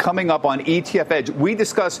management coming up on ETF Edge. We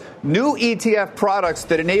discuss new ETF products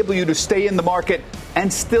that enable you to stay in the market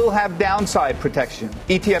and still have downside protection.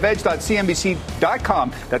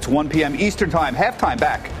 ETFedge.cnbc.com. That's 1 p.m. Eastern Time. Halftime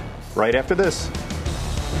back right after this.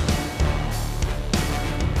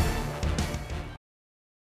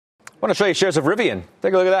 I want to show you shares of Rivian.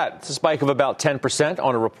 Take a look at that. It's a spike of about 10%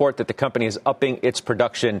 on a report that the company is upping its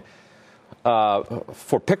production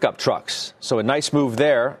for pickup trucks. So a nice move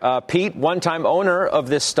there. Pete, one-time owner of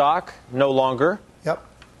this stock, no longer. Yep.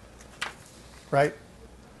 Right.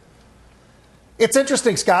 It's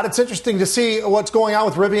interesting, Scott. It's interesting to see what's going on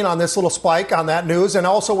with Rivian on this little spike on that news. And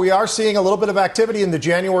also, we are seeing a little bit of activity in the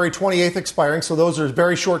January 28th expiring. So those are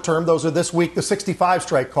very short term. Those are this week, the 65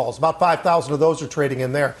 strike calls. About 5,000 of those are trading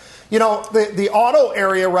in there. You know, the auto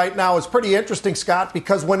area right now is pretty interesting, Scott,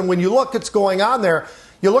 because when you look at what's going on there,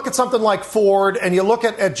 you look at something like Ford and you look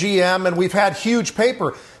at GM, and we've had huge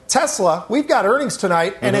paper. Tesla, we've got earnings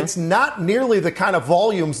tonight, and it's not nearly the kind of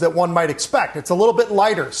volumes that one might expect. It's a little bit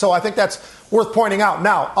lighter. So I think that's worth pointing out.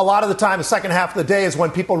 Now, a lot of the time, the second half of the day is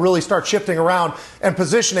when people really start shifting around and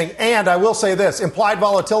positioning. And I will say this, implied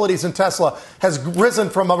volatilities in Tesla has risen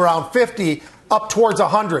from around 50 up towards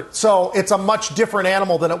 100. So it's a much different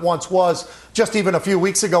animal than it once was just even a few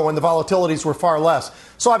weeks ago when the volatilities were far less.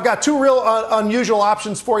 So I've got two real unusual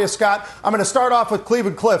options for you, Scott. I'm going to start off with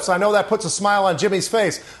Cleveland Cliffs. I know that puts a smile on Jimmy's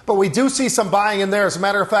face, but we do see some buying in there. As a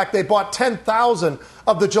matter of fact, they bought 10,000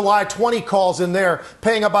 of the July 20 calls in there,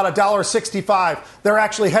 paying about $1.65. They're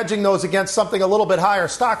actually hedging those against something a little bit higher.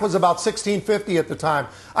 Stock was about $16.50 at the time.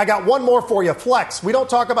 I got one more for you, Flex. We don't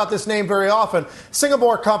talk about this name very often.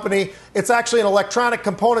 Singapore company. It's actually an electronic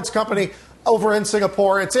components company over in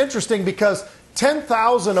Singapore. It's interesting because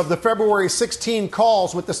 10,000 of the February 16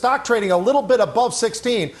 calls, with the stock trading a little bit above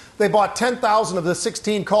 16, they bought 10,000 of the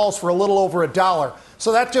 16 calls for a little over $1.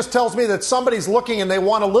 So that just tells me that somebody's looking and they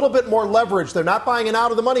want a little bit more leverage. They're not buying an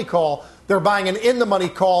out-of-the-money call. They're buying an in-the-money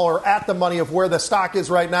call or at the money of where the stock is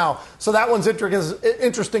right now. So that one's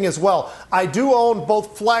interesting as well. I do own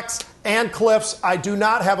both Flex and Cliffs. I do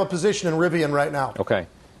not have a position in Rivian right now. Okay.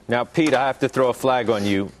 Now, Pete, I have to throw a flag on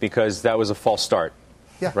you because that was a false start.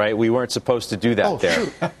 Yeah. Right? We weren't supposed to do that there.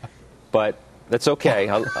 Shoot. But that's okay.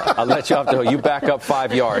 I'll let you off the hook. You back up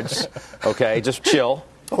 5 yards. Okay? Just chill.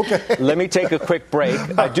 Okay. Let me take a quick break.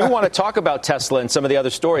 I do want to talk about Tesla and some of the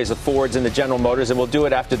other stories, the Fords and the General Motors, and we'll do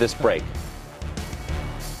it after this break.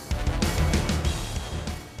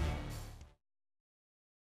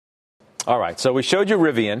 All right. So we showed you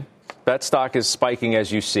Rivian. That stock is spiking,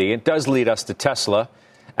 as you see. It does lead us to Tesla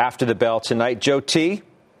after the bell tonight. Joe T.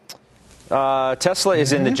 Tesla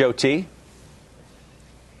is in the Joe T.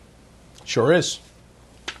 Sure is.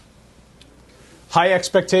 High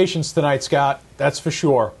expectations tonight, Scott. That's for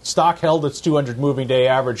sure. Stock held its 200 moving day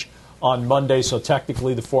average on Monday, so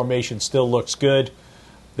technically the formation still looks good.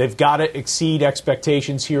 They've got to exceed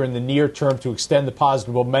expectations here in the near term to extend the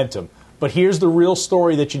positive momentum. But here's the real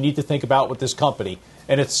story that you need to think about with this company,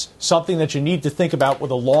 and it's something that you need to think about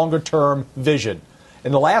with a longer-term vision.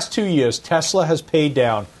 In the last 2 years, Tesla has paid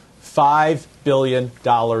down $5 billion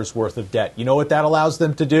worth of debt. You know what that allows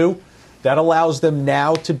them to do? That allows them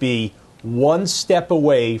now to be one step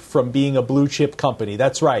away from being a blue chip company.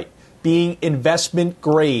 That's right, being investment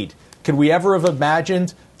grade. Could we ever have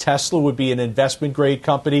imagined Tesla would be an investment grade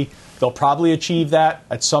company? They'll probably achieve that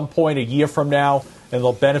at some point a year from now, and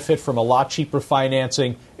they'll benefit from a lot cheaper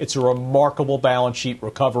financing. It's a remarkable balance sheet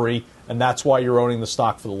recovery, and that's why you're owning the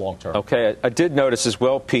stock for the long term. Okay, I did notice as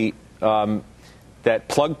well, Pete, that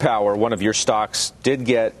Plug Power, one of your stocks, did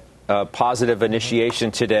get a positive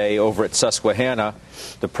initiation today over at Susquehanna.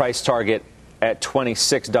 The price target at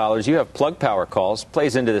 $26. You have Plug Power calls.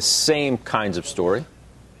 Plays into the same kinds of story.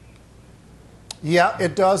 Yeah,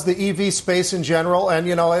 it does. The EV space in general. And,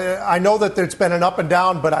 you know, I know that there's been an up and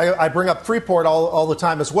down, but I bring up Freeport all the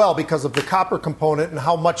time as well because of the copper component and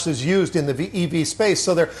how much is used in the EV space.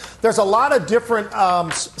 So there's a lot of different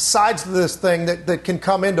sides to this thing that can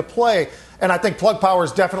come into play. And I think Plug Power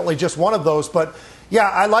is definitely just one of those. But, yeah,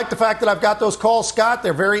 I like the fact that I've got those calls, Scott.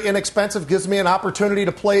 They're very inexpensive. Gives me an opportunity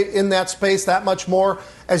to play in that space that much more.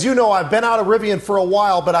 As you know, I've been out of Rivian for a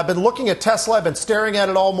while, but I've been looking at Tesla. I've been staring at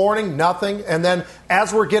it all morning, nothing. And then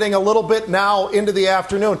as we're getting a little bit now into the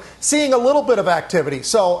afternoon, seeing a little bit of activity.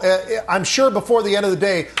 So I'm sure before the end of the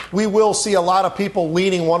day, we will see a lot of people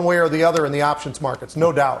leaning one way or the other in the options markets,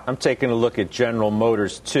 no doubt. I'm taking a look at General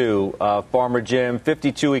Motors, too. Farmer Jim,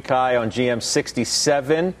 52-week high on GM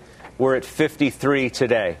 67. We're at 53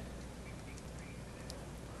 today.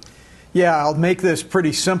 Yeah, I'll make this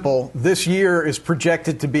pretty simple. This year is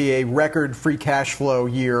projected to be a record free cash flow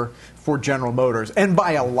year for General Motors, and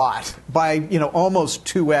by a lot, by, almost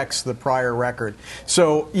 2x the prior record.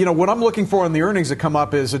 So, what I'm looking for in the earnings that come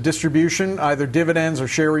up is a distribution, either dividends or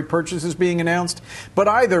share repurchases being announced. But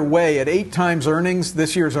either way, at 8 times earnings,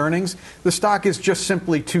 this year's earnings, the stock is just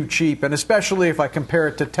simply too cheap, and especially if I compare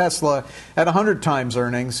it to Tesla at 100 times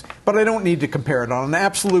earnings. But I don't need to compare it. On an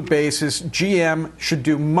absolute basis, GM should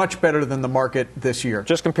do much better than the market this year.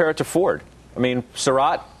 Just compare it to Ford. I mean,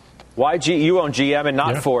 Surratt, why you own GM and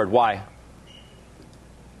not Ford? Why?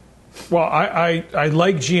 Well, I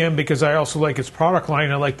like GM because I also like its product line.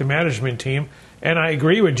 I like the management team. And I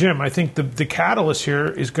agree with Jim. I think the catalyst here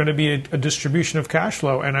is going to be a distribution of cash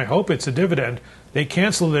flow, and I hope it's a dividend. They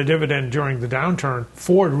canceled their dividend during the downturn.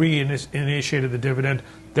 Ford reinitiated the dividend.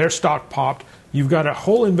 Their stock popped. You've got a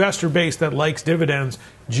whole investor base that likes dividends.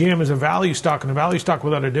 GM is a value stock, and a value stock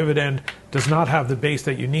without a dividend does not have the base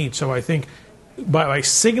that you need. So I think by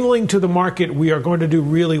signaling to the market we are going to do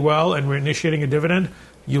really well and we're initiating a dividend,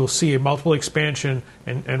 you'll see a multiple expansion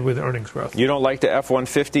and with earnings growth. You don't like the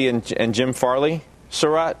F-150 and Jim Farley,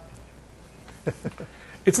 Surratt?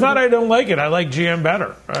 It's not I don't like it. I like GM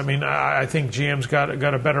better. I mean, I think GM's got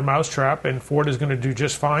a better mousetrap, and Ford is going to do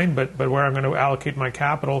just fine, but where I'm going to allocate my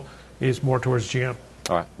capital is more towards GM.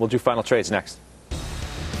 All right, we'll do final trades next.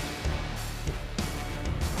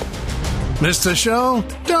 Missed the show?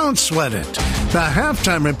 Don't sweat it. The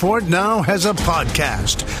Halftime Report now has a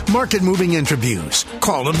podcast. Market-moving interviews,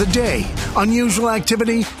 call of the day, unusual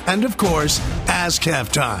activity, and, of course, Ask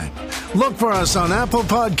Halftime. Look for us on Apple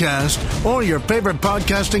Podcast or your favorite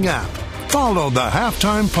podcasting app. Follow the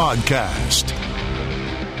Halftime Podcast.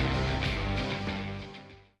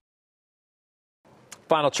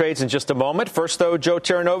 Final trades in just a moment. First, though, Joe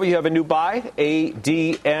Terranova, you have a new buy.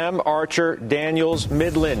 ADM, Archer, Daniels,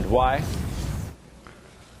 Midland. Why?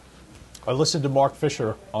 I listened to Mark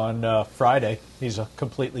Fisher on Friday. He's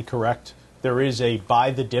completely correct. There is a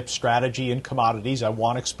buy-the-dip strategy in commodities. I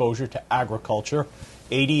want exposure to agriculture.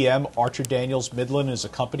 ADM, Archer Daniels Midland, is a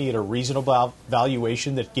company at a reasonable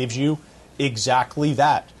valuation that gives you exactly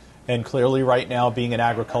that. And clearly right now, being in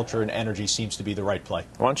agriculture and energy seems to be the right play.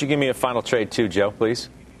 Why don't you give me a final trade too, Joe, please?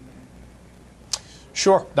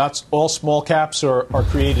 Sure. Not all small caps are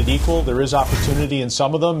created equal. There is opportunity in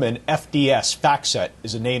some of them, and FDS, FactSet,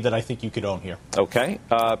 is a name that I think you could own here. Okay.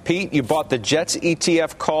 Pete, you bought the Jets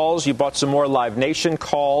ETF calls. You bought some more Live Nation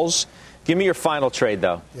calls. Give me your final trade,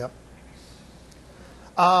 though. Yep.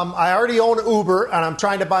 I already own Uber, and I'm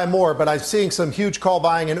trying to buy more, but I'm seeing some huge call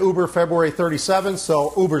buying in Uber February 37,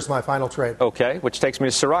 so Uber's my final trade. Okay, which takes me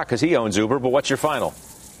to Surratt because he owns Uber, but what's your final?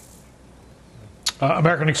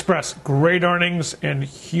 American Express, great earnings and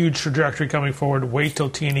huge trajectory coming forward. Wait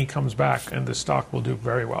till T&E comes back, and the stock will do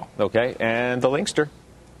very well. Okay, and the Linkster.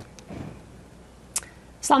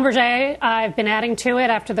 Schlumberger, I've been adding to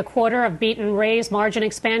it after the quarter of beat and raise, margin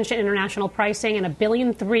expansion, international pricing, and $1.3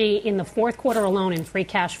 billion in the fourth quarter alone in free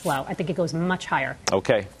cash flow. I think it goes much higher.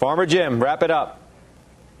 Okay, Farmer Jim, wrap it up.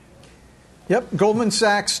 Yep, Goldman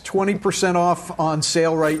Sachs, 20% off on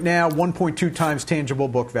sale right now, 1.2 times tangible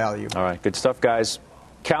book value. All right, good stuff, guys.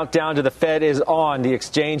 Countdown to the Fed is on. The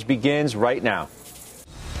exchange begins right now.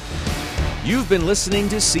 You've been listening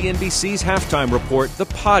to CNBC's Halftime Report, the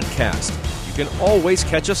podcast. You can always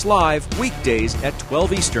catch us live weekdays at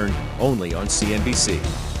 12 Eastern, only on CNBC.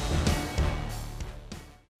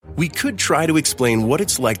 We could try to explain what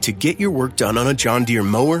it's like to get your work done on a John Deere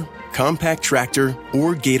mower, compact tractor,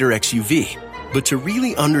 or Gator XUV. But to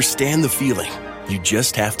really understand the feeling, you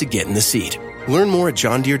just have to get in the seat. Learn more at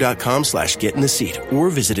johndeere.com/get-in-the-seat or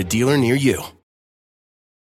visit a dealer near you.